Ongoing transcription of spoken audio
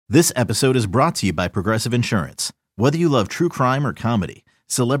This episode is brought to you by Progressive Insurance. Whether you love true crime or comedy,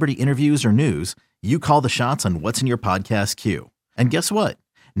 celebrity interviews or news, you call the shots on what's in your podcast queue. And guess what?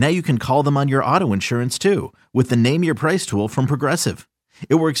 Now you can call them on your auto insurance too with the Name Your Price tool from Progressive.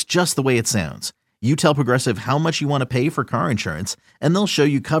 It works just the way it sounds. You tell Progressive how much you want to pay for car insurance, and they'll show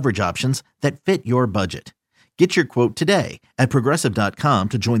you coverage options that fit your budget. Get your quote today at Progressive.com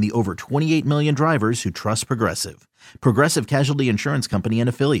to join the over 28 million drivers who trust Progressive. Progressive Casualty Insurance Company and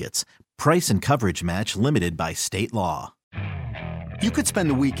Affiliates. Price and coverage match limited by state law. You could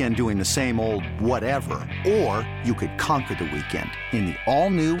spend the weekend doing the same old whatever, or you could conquer the weekend in the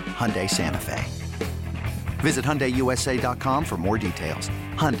all-new Hyundai Santa Fe. Visit HyundaiUSA.com for more details.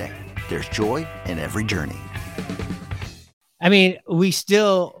 Hyundai, there's joy in every journey. I mean,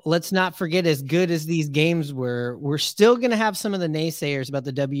 let's not forget, as good as these games were, we're still going to have some of the naysayers about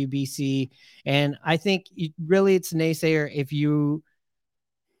the WBC. And I think really it's naysayer if you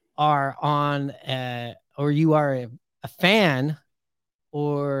are or you are a fan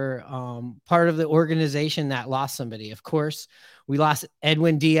or part of the organization that lost somebody. Of course, we lost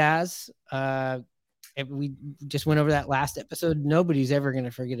Edwin Diaz. We just went over that last episode. Nobody's ever going to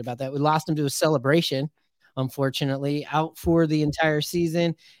forget about that. We lost him to a celebration. Unfortunately, out for the entire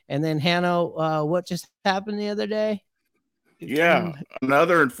season. And then Hanno, what just happened the other day? Yeah,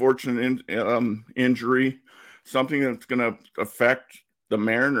 another unfortunate injury, something that's going to affect the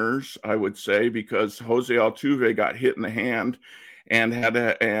Mariners, I would say, because Jose Altuve got hit in the hand and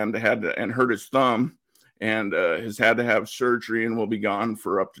hurt his thumb, and has had to have surgery and will be gone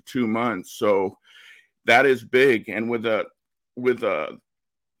for up to 2 months. So that is big, and with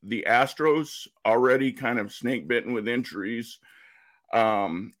the Astros already kind of snake bitten with injuries.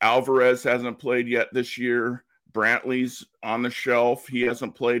 Alvarez hasn't played yet this year. Brantley's on the shelf. He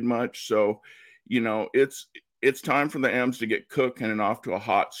hasn't played much. So, it's time for the M's to get cooking and off to a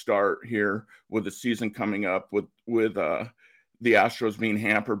hot start here with the season coming up with the Astros being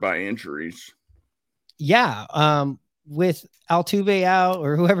hampered by injuries. Yeah. With Altuve out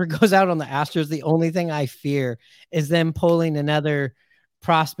or whoever goes out on the Astros, the only thing I fear is them pulling another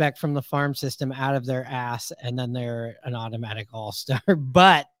prospect from the farm system out of their ass, and then they're an automatic all-star.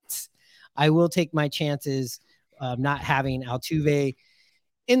 But I will take my chances of not having Altuve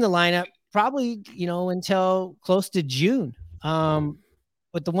in the lineup probably, until close to June.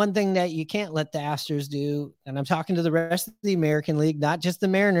 But the one thing that you can't let the Astros do, and I'm talking to the rest of the American League, not just the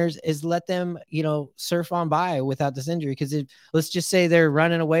Mariners, is let them, surf on by without this injury. Because let's just say they're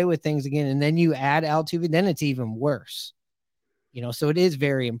running away with things again, and then you add Altuve, then it's even worse. So it is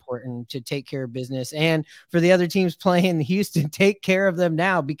very important to take care of business, and for the other teams playing Houston, take care of them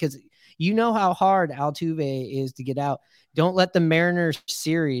now, because how hard Altuve is to get out. Don't let the Mariners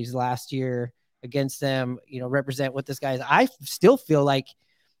series last year against them, represent what this guy is. I still feel like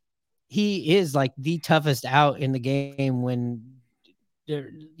he is like the toughest out in the game when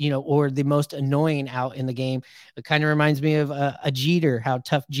or the most annoying out in the game. It kind of reminds me of a Jeter, how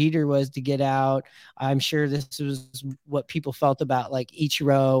tough Jeter was to get out. I'm sure this was what people felt about like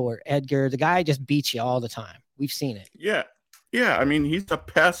Ichiro or Edgar. The guy just beats you all the time. We've seen it. Yeah. I mean, he's a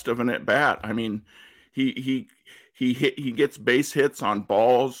pest of an at bat. I mean, he gets base hits on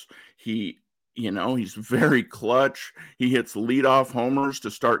balls. He's very clutch. He hits leadoff homers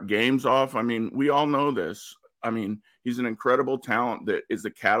to start games off. I mean, we all know this. I mean, he's an incredible talent that is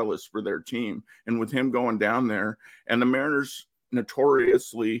the catalyst for their team. And with him going down there, and the Mariners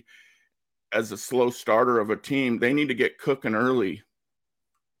notoriously as a slow starter of a team, they need to get cooking early.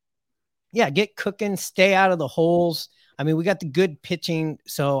 Yeah, get cooking, stay out of the holes. I mean, we got the good pitching,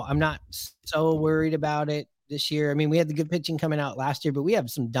 so I'm not so worried about it this year. I mean, we had the good pitching coming out last year, but we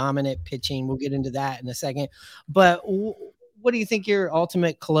have some dominant pitching. We'll get into that in a second. But what do you think your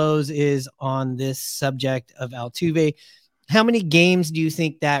ultimate close is on this subject of Altuve? How many games do you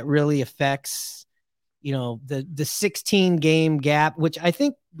think that really affects, the 16 game gap, which I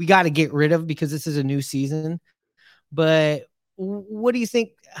think we got to get rid of because this is a new season. But what do you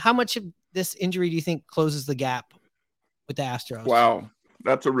think? How much of this injury do you think closes the gap with the Astros? Wow,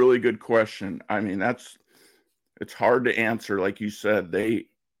 that's a really good question. I mean, it's hard to answer. Like you said,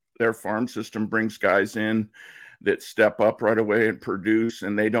 their farm system brings guys in that step up right away and produce,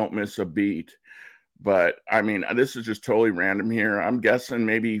 and they don't miss a beat. But I mean, this is just totally random here. I'm guessing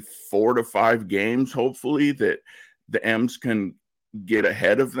maybe 4 to 5 games, hopefully, that the M's can get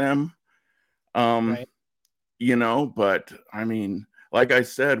ahead of them. Right. But I mean, like I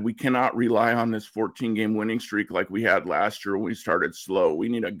said, we cannot rely on this 14-game winning streak like we had last year when we started slow. We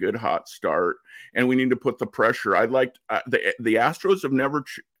need a good hot start, and we need to put the pressure. I'd like the Astros have never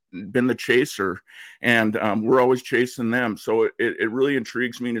been the chaser, and we're always chasing them. So it really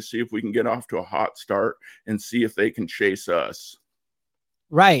intrigues me to see if we can get off to a hot start and see if they can chase us.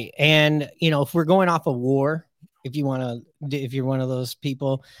 Right. And, if we're going off a WAR, if you're one of those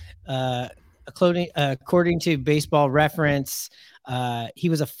people, according to Baseball Reference, he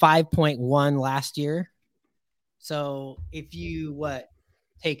was a 5.1 last year. So if you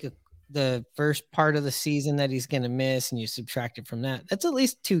take the first part of the season that he's going to miss and you subtract it from that, that's at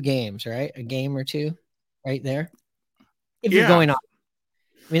least 2 games, right? A game or 2 right there. If you're going off.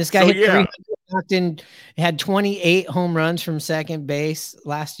 I mean, this guy hit 300, knocked in, had 28 home runs from second base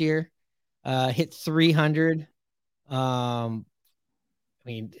last year, hit 300. I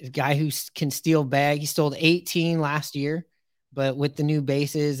mean, a guy who can steal bag. He stole 18 last year, but with the new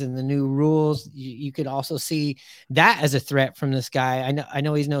bases and the new rules, you could also see that as a threat from this guy. I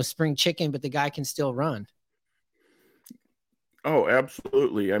know he's no spring chicken, but the guy can still run. Oh,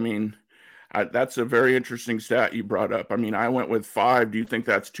 absolutely. I mean, that's a very interesting stat you brought up. I mean, I went with 5. Do you think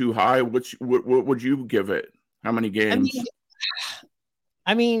that's too high? What would you give it? How many games?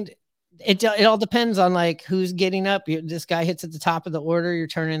 I mean, it all depends on who's getting up. This guy hits at the top of the order. You're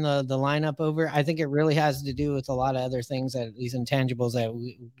turning the lineup over. I think it really has to do with a lot of other things, that these intangibles that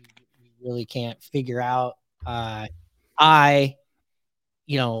we really can't figure out. When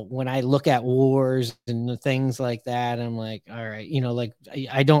I look at wars and the things like that, I'm like, all right,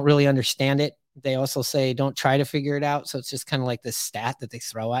 I don't really understand it. They also say don't try to figure it out. So it's just kind of like this stat that they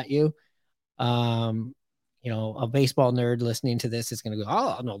throw at you. A baseball nerd listening to this is going to go,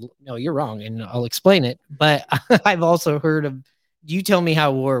 oh, no, you're wrong. And I'll explain it. But I've also heard of, you tell me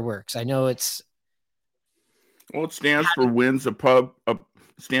how WAR works. I know it stands for wins above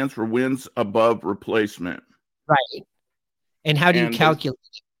replacement. Right. And how do you calculate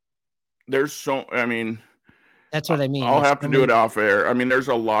it? That's what I mean. I'll have to do it off air. I mean, there's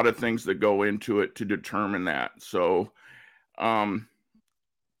a lot of things that go into it to determine that. So,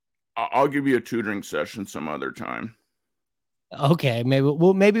 I'll give you a tutoring session some other time. Okay,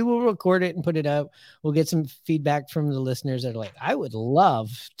 maybe we'll record it and put it up. We'll get some feedback from the listeners that are like, I would love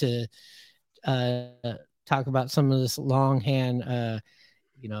to talk about some of this longhand,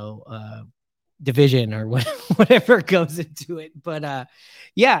 division or whatever goes into it. But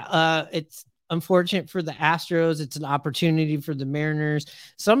it's unfortunate for the Astros. It's an opportunity for the Mariners.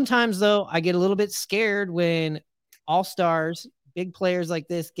 Sometimes, though, I get a little bit scared when all-stars, big players like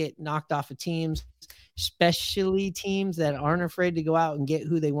this get knocked off of teams, especially teams that aren't afraid to go out and get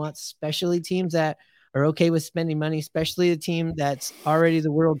who they want, especially teams that are okay with spending money, especially a team that's already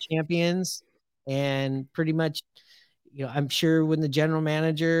the world champions. And pretty much, I'm sure when the general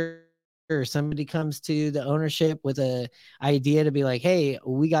manager or somebody comes to the ownership with a idea to be like, hey,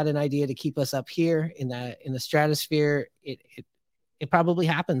 we got an idea to keep us up here in the stratosphere, it probably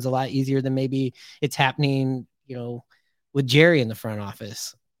happens a lot easier than maybe it's happening, with Jerry in the front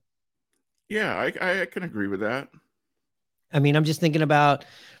office. Yeah, I can agree with that. I mean, I'm just thinking about,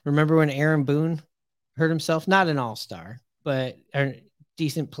 remember when Aaron Boone hurt himself? Not an all-star, but a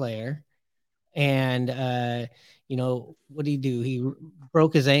decent player. And, what did he do? He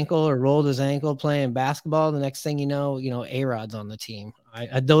broke his ankle or rolled his ankle playing basketball. The next thing you know, A-Rod's on the team.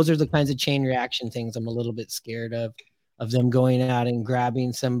 Those are the kinds of chain reaction things I'm a little bit scared of them going out and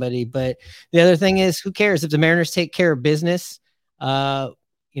grabbing somebody. But the other thing is, who cares if the Mariners take care of business? I'd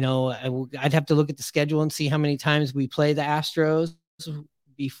have to look at the schedule and see how many times we play the Astros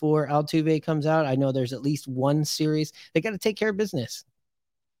before Altuve comes out. I know there's at least one series. They got to take care of business.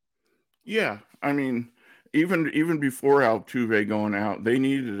 Yeah, I mean, even before Altuve going out, they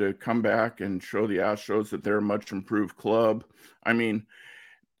needed to come back and show the Astros that they're a much improved club. I mean,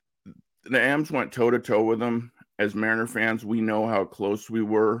 the M's went toe-to-toe with them. As Mariner fans, we know how close we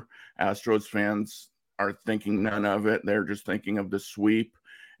were. Astros fans are thinking none of it. They're just thinking of the sweep,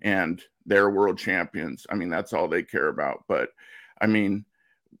 and they're world champions. I mean, that's all they care about. But, I mean,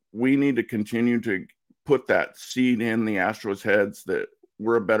 we need to continue to put that seed in the Astros' heads that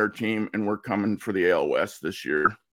we're a better team and we're coming for the AL West this year.